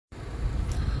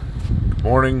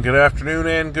Morning, good afternoon,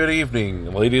 and good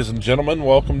evening. Ladies and gentlemen,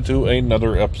 welcome to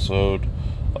another episode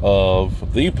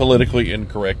of the Politically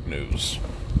Incorrect News.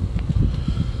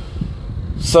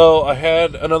 So, I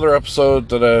had another episode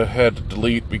that I had to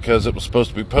delete because it was supposed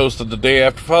to be posted the day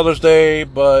after Father's Day,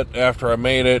 but after I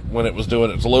made it, when it was doing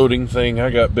its loading thing,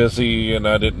 I got busy and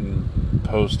I didn't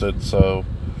post it, so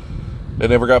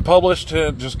it never got published,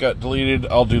 it just got deleted.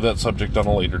 I'll do that subject on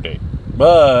a later date.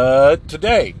 But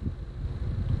today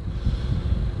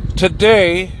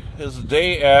is the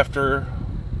day after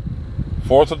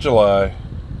 4th of July,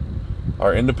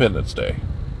 our Independence Day.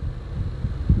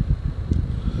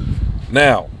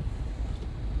 Now,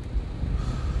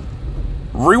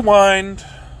 rewind,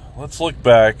 let's look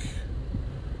back,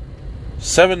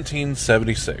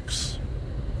 1776.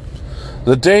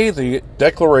 The day the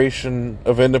Declaration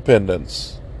of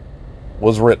Independence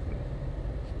was written.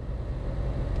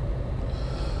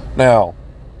 Now,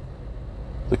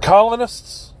 the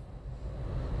colonists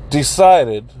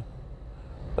decided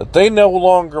that they no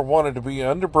longer wanted to be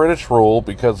under British rule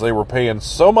because they were paying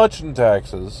so much in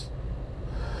taxes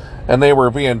and they were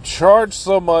being charged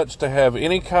so much to have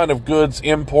any kind of goods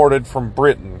imported from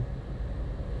Britain.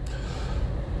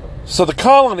 So the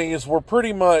colonies were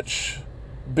pretty much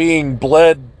being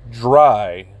bled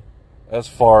dry as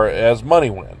far as money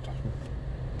went.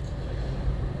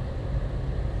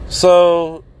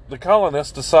 So the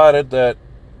colonists decided that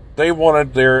they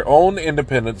wanted their own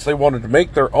independence. They wanted to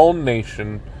make their own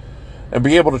nation and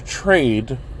be able to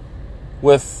trade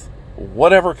with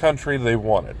whatever country they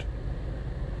wanted.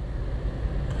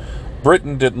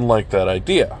 Britain didn't like that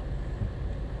idea.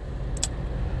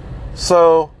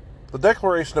 So, the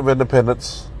Declaration of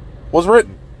Independence was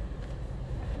written.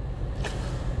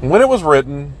 When it was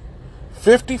written,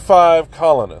 55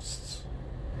 colonists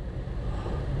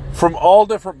from all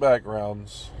different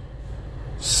backgrounds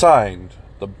signed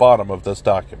the bottom of this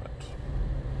document.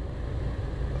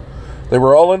 They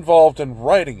were all involved in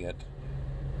writing it,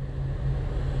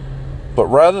 but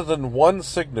rather than one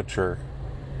signature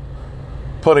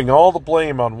putting all the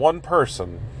blame on one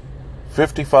person,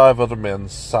 55 other men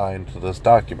signed this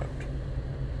document.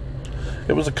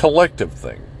 It was a collective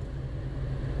thing.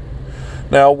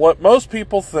 Now, what most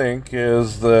people think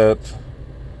is that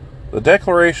the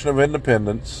Declaration of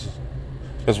Independence,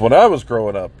 because when I was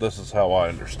growing up, this is how I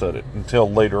understood it, until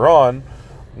later on,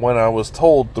 when I was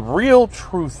told the real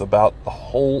truth about the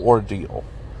whole ordeal.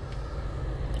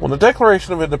 When the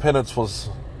Declaration of Independence was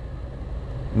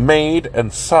made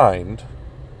and signed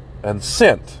and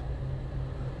sent,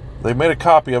 they made a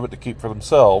copy of it to keep for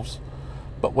themselves,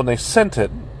 but when they sent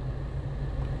it,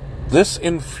 this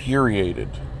infuriated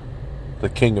the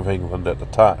King of England at the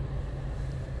time.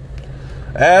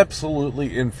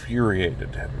 Absolutely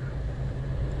infuriated him.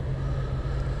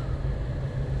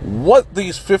 What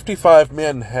these 55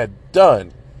 men had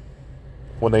done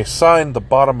when they signed the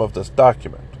bottom of this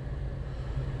document,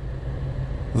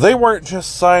 they weren't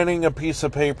just signing a piece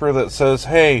of paper that says,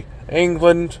 hey,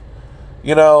 England,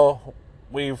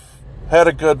 we've had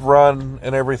a good run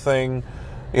and everything,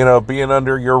 being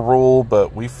under your rule,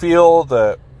 but we feel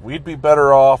that we'd be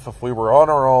better off if we were on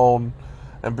our own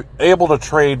and be able to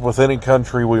trade with any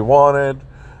country we wanted.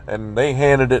 And they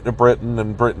handed it to Britain,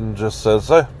 and Britain just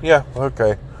says, yeah,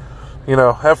 okay.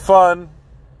 Have fun.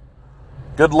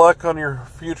 Good luck on your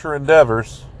future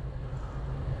endeavors.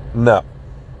 No.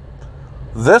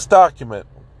 This document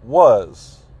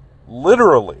was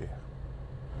literally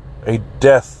a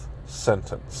death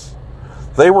sentence.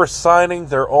 They were signing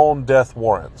their own death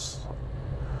warrants.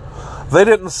 They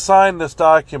didn't sign this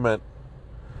document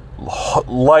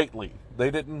lightly.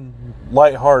 They didn't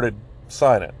lighthearted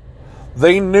sign it.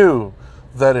 They knew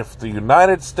that if the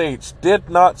United States did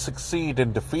not succeed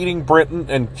in defeating Britain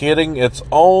and getting its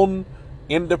own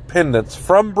independence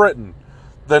from Britain,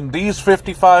 then these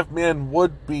 55 men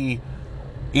would be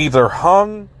either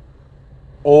hung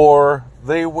or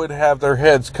they would have their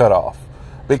heads cut off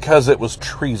because it was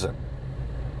treason.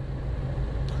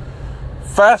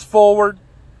 Fast forward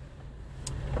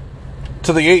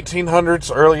to the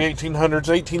 1800s, early 1800s,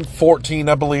 1814,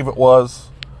 I believe it was.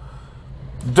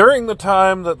 During the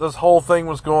time that this whole thing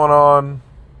was going on,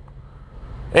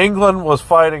 England was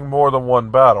fighting more than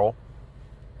one battle.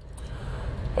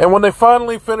 And when they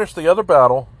finally finished the other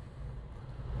battle,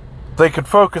 they could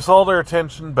focus all their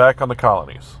attention back on the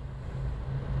colonies.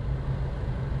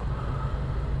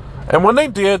 And when they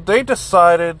did, they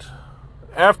decided,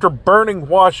 after burning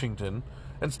Washington,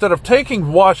 instead of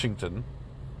taking Washington,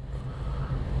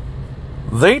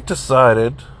 they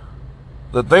decided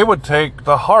that they would take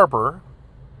the harbor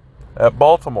at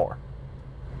Baltimore.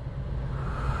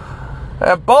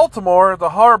 At Baltimore,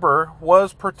 the harbor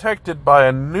was protected by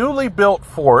a newly built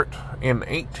fort in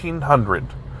 1800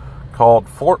 called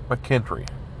Fort McHenry.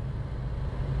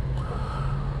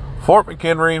 Fort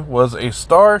McHenry was a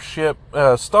star-shaped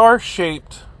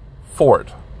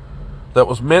fort that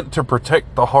was meant to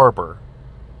protect the harbor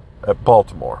at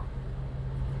Baltimore.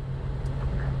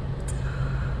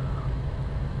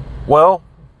 Well,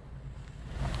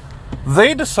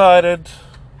 the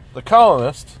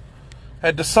colonists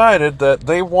had decided that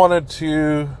they wanted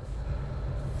to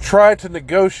try to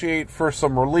negotiate for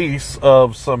some release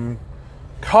of some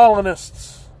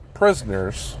colonists'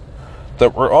 prisoners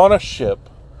that were on a ship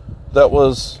that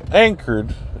was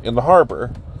anchored in the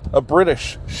harbor, a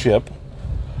British ship.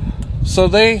 So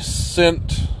they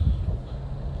sent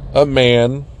a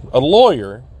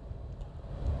lawyer,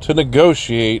 to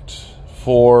negotiate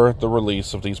for the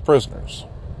release of these prisoners.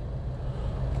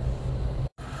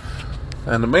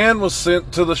 And the man was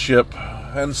sent to the ship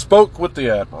and spoke with the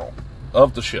admiral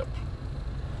of the ship.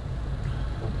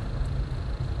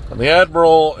 And the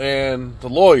admiral and the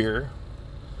lawyer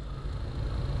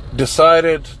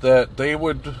decided that they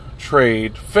would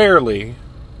trade fairly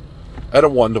at a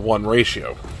 1-to-1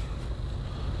 ratio.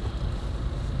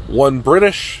 One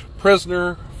British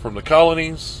prisoner from the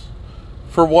colonies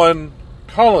for one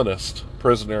colonist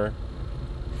prisoner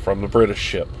from the British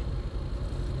ship.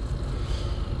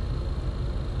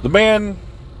 The man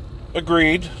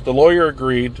agreed, the lawyer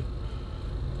agreed,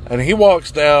 and he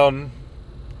walks down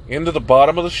into the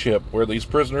bottom of the ship where these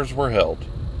prisoners were held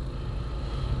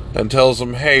and tells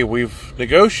them, hey, we've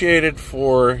negotiated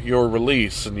for your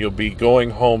release and you'll be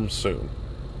going home soon.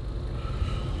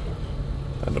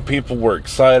 And the people were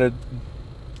excited.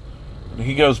 And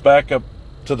he goes back up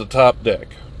to the top deck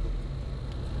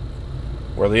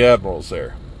where the admiral's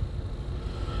there.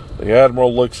 The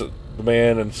admiral looks at the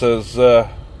man and says,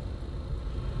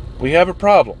 we have a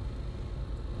problem.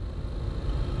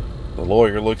 The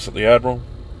lawyer looks at the admiral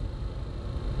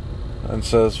and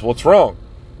says, what's wrong?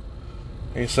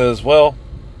 He says, well,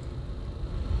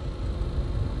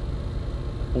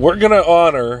 we're going to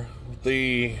honor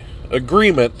the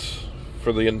agreement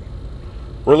for the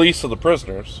release of the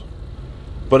prisoners,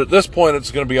 but at this point it's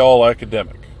going to be all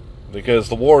academic because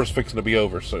the war is fixing to be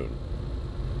over soon.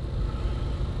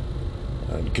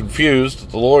 And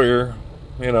confused, the lawyer,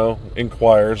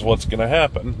 inquires what's going to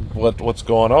happen, what's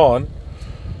going on,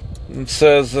 and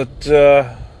says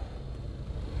that,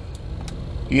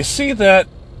 you see that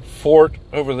fort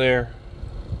over there?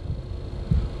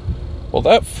 Well,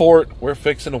 that fort we're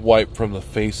fixing to wipe from the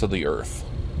face of the earth.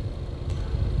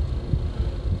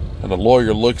 And the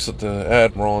lawyer looks at the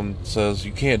admiral and says,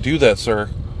 you can't do that,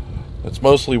 sir. It's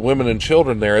mostly women and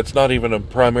children there. It's not even a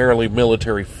primarily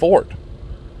military fort.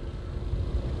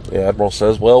 The admiral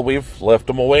says, well, we've left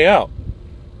them a way out.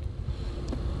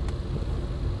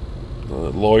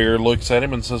 The lawyer looks at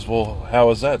him and says, well, how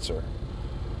is that, sir?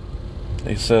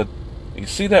 He said, you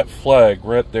see that flag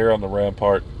right there on the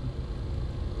rampart?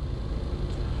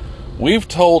 We've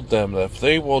told them that if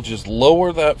they will just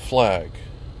lower that flag,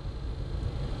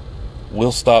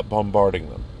 we'll stop bombarding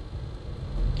them.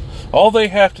 All they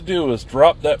have to do is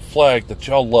drop that flag that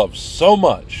y'all love so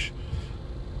much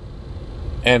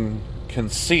and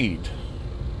concede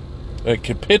and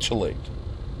capitulate.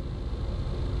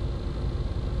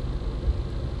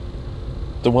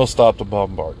 Then we'll stop the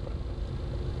bombardment.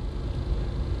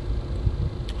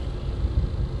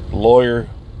 The lawyer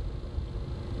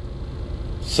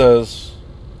says,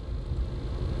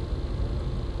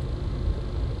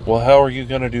 well, how are you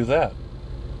going to do that?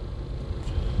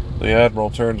 The admiral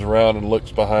turns around and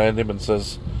looks behind him and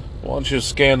says, why don't you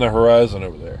scan the horizon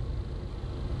over there?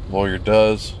 The lawyer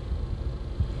does.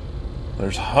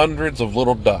 There's hundreds of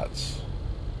little dots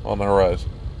on the horizon.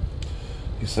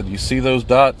 He said, you see those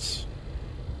dots?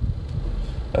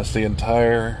 That's the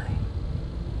entire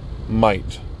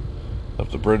might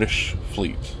of the British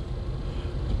fleet.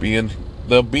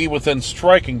 They'll be within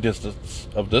striking distance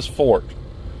of this fort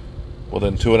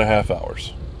within 2.5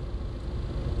 hours.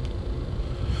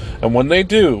 And when they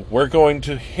do, we're going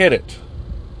to hit it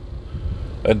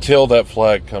until that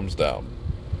flag comes down.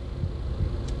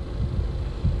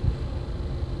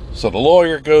 So the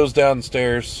lawyer goes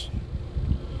downstairs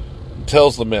and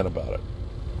tells the men about it.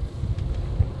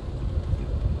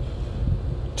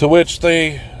 To which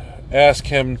they ask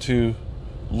him to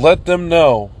let them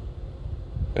know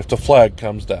if the flag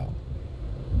comes down.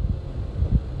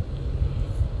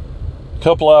 A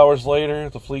couple hours later,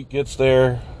 the fleet gets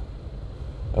there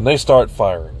and they start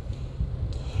firing.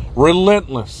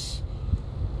 Relentless.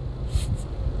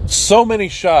 So many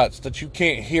shots that you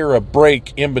can't hear a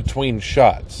break in between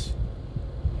shots.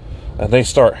 and they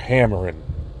start hammering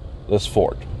this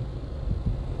fort.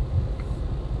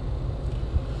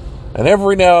 And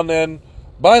every now and then,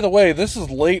 by the way, this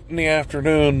is late in the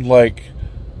afternoon, like,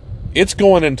 it's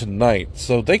going into night,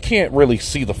 so they can't really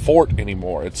see the fort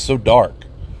anymore. It's so dark.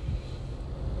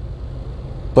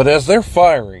 But as they're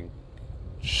firing,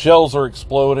 shells are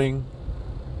exploding.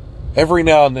 Every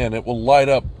now and then, it will light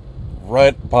up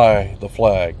right by the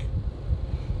flag.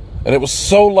 And it was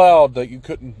so loud that you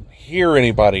couldn't hear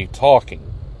anybody talking.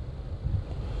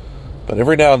 But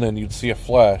every now and then, you'd see a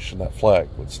flash, and that flag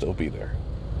would still be there.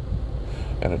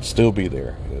 And it'd still be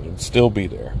there. And it'd still be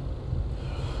there.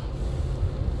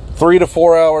 3 to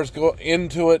 4 hours go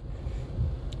into it.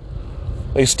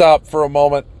 They stopped for a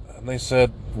moment, and they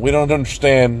said, "We don't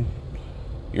understand.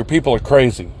 Your people are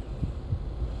crazy.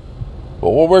 But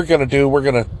what we're going to do, we're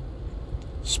going to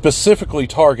specifically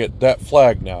target that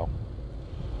flag now.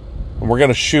 And we're going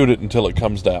to shoot it until it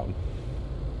comes down."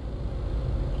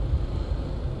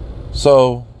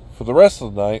 So, for the rest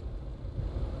of the night,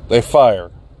 they fire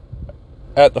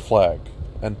at the flag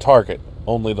and target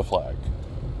only the flag.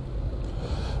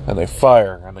 And they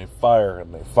fire, and they fire,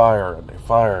 and they fire, and they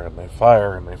fire, and they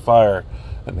fire, and they fire.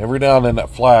 And every now and then that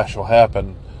flash will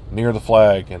happen near the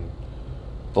flag, and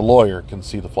the lawyer can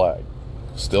see the flag.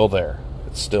 Still there.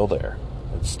 It's still there.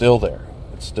 It's still there.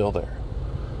 It's still there.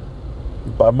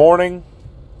 By morning,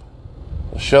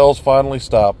 the shells finally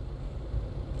stop,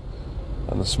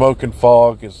 and the smoke and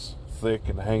fog is thick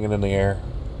and hanging in the air.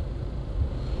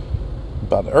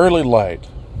 By the early light,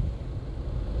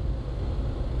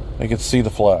 they could see the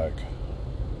flag.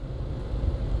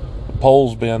 The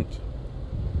pole's bent,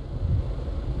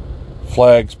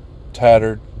 flag's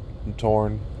tattered and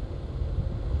torn,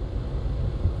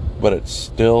 but it's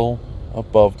still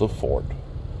above the fort,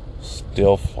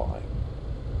 still flying.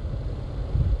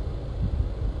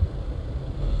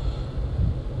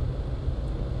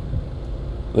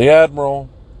 The admiral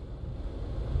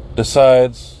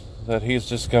decides that he's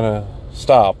just going to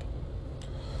stop,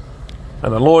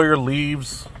 and the lawyer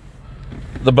leaves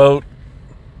the boat,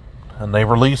 and they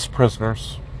release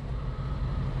prisoners,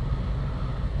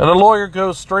 and the lawyer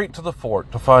goes straight to the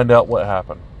fort to find out what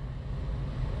happened.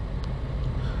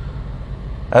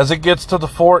 As he gets to the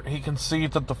fort, he can see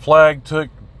that the flag took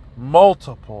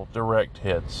multiple direct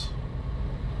hits.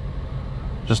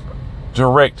 Just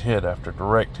direct hit after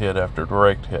direct hit after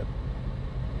direct hit.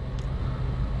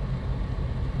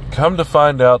 Come to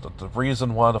find out that the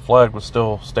reason why the flag was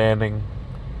still standing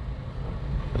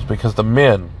is because the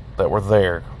men that were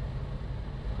there,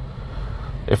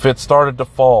 if it started to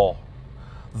fall,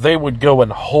 they would go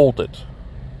and hold it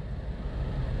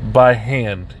by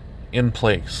hand in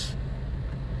place.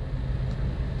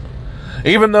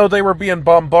 Even though they were being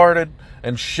bombarded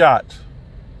and shot,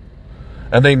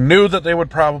 and they knew that they would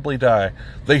probably die,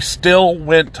 they still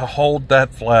went to hold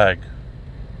that flag.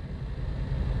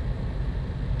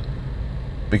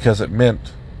 Because it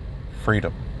meant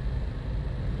freedom.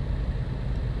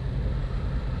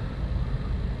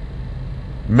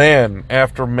 Man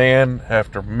after man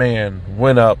after man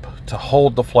went up to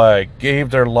hold the flag, gave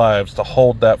their lives to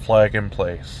hold that flag in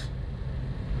place.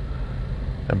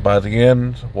 And by the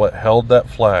end, what held that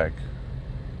flag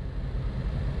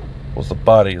was the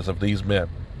bodies of these men.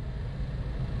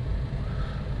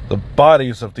 The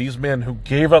bodies of these men who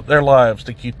gave up their lives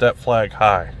to keep that flag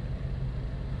high,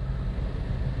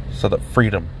 so that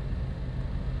freedom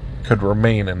could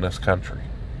remain in this country.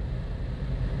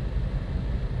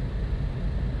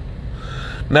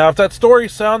 Now, if that story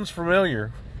sounds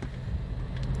familiar,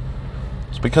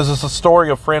 it's because it's the story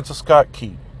of Francis Scott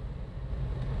Key.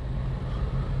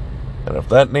 And if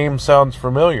that name sounds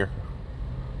familiar,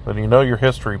 then you know your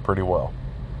history pretty well.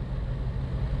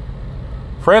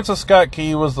 Francis Scott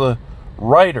Key was the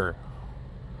writer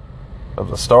of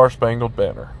the Star-Spangled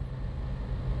Banner,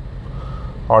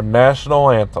 our national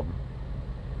anthem.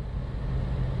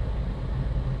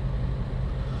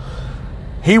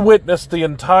 He witnessed the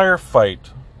entire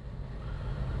fight,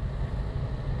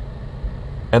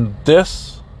 and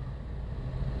this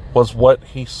was what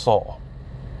he saw.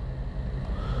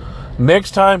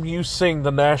 Next time you sing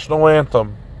the national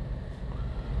anthem,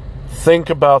 think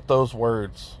about those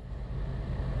words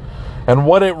and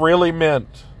what it really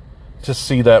meant to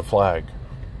see that flag.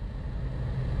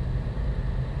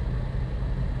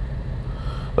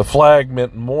 The flag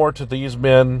meant more to these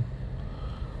men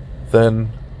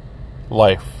than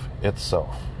life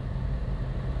itself.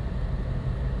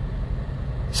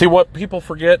 See, what people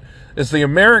forget is the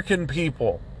American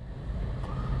people,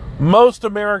 most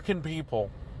American people,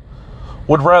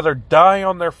 would rather die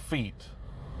on their feet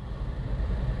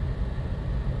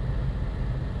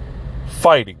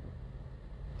fighting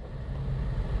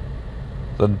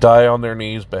than die on their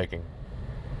knees begging.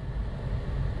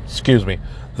 Excuse me,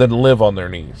 than live on their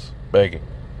knees begging.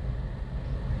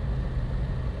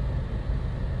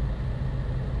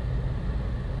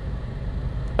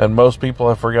 And most people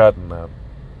have forgotten that.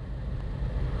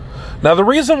 Now, the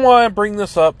reason why I bring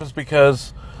this up is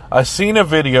because I seen a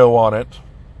video on it,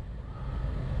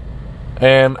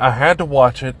 and I had to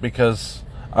watch it because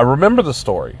I remember the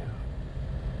story.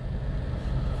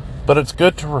 But it's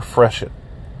good to refresh it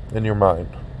in your mind.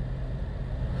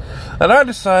 And I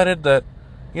decided that,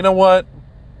 you know what?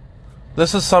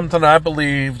 This is something I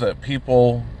believe that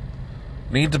people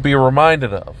need to be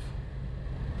reminded of.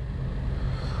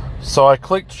 So I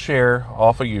clicked share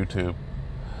off of YouTube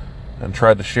and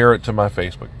tried to share it to my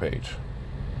Facebook page.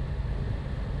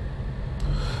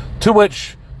 To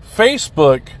which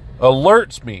Facebook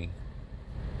alerts me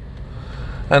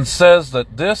and says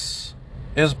that this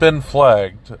has been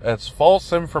flagged as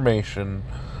false information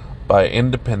by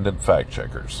independent fact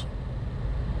checkers.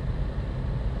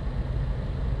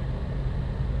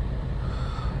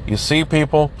 You see,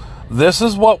 people, this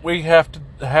is what we have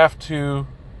to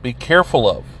be careful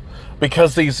of,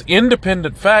 because these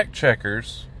independent fact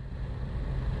checkers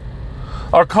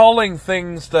are calling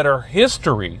things that are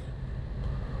history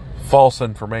false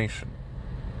information.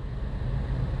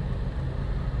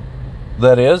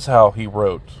 That is how he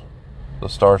wrote the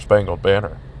Star-Spangled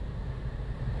Banner.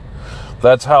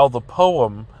 That's how the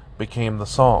poem became the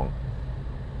song.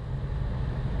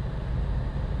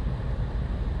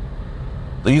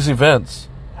 These events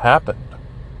happened.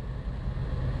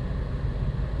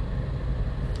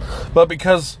 But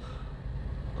because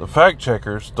the fact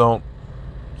checkers don't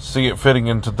see it fitting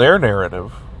into their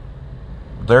narrative,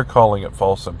 they're calling it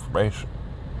false information.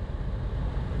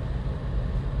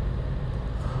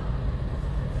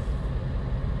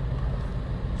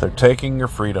 They're taking your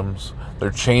freedoms,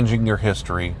 they're changing your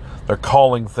history, they're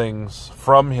calling things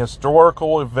from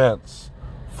historical events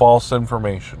false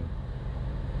information.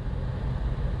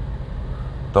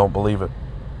 Don't believe it.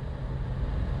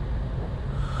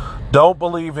 Don't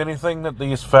believe anything that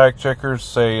these fact checkers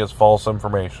say is false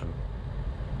information.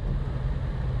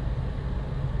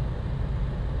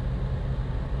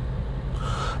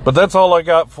 But that's all I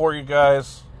got for you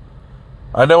guys.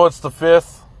 I know it's the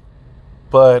 5th,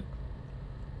 but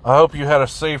I hope you had a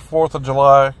safe 4th of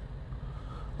July.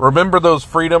 Remember those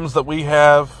freedoms that we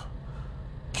have.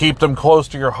 Keep them close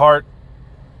to your heart.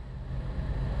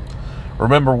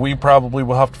 Remember, we probably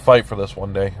will have to fight for this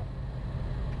one day.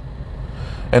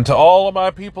 And to all of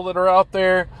my people that are out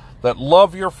there that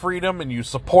love your freedom and you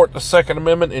support the Second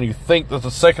Amendment and you think that the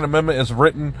Second Amendment is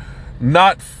written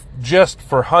not just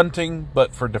for hunting,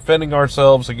 but for defending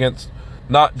ourselves against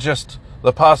not just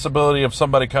the possibility of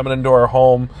somebody coming into our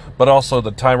home, but also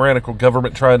the tyrannical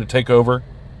government trying to take over.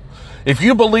 If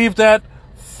you believe that,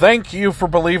 thank you for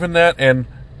believing that, and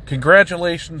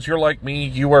congratulations, you're like me.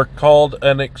 You are called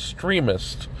an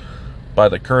extremist by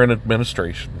the current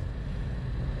administration.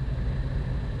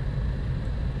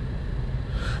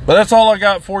 But that's all I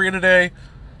got for you today.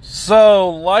 So,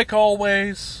 like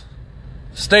always,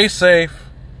 stay safe.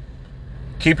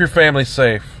 Keep your family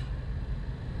safe.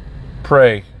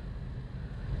 Pray.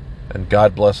 And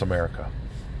God bless America.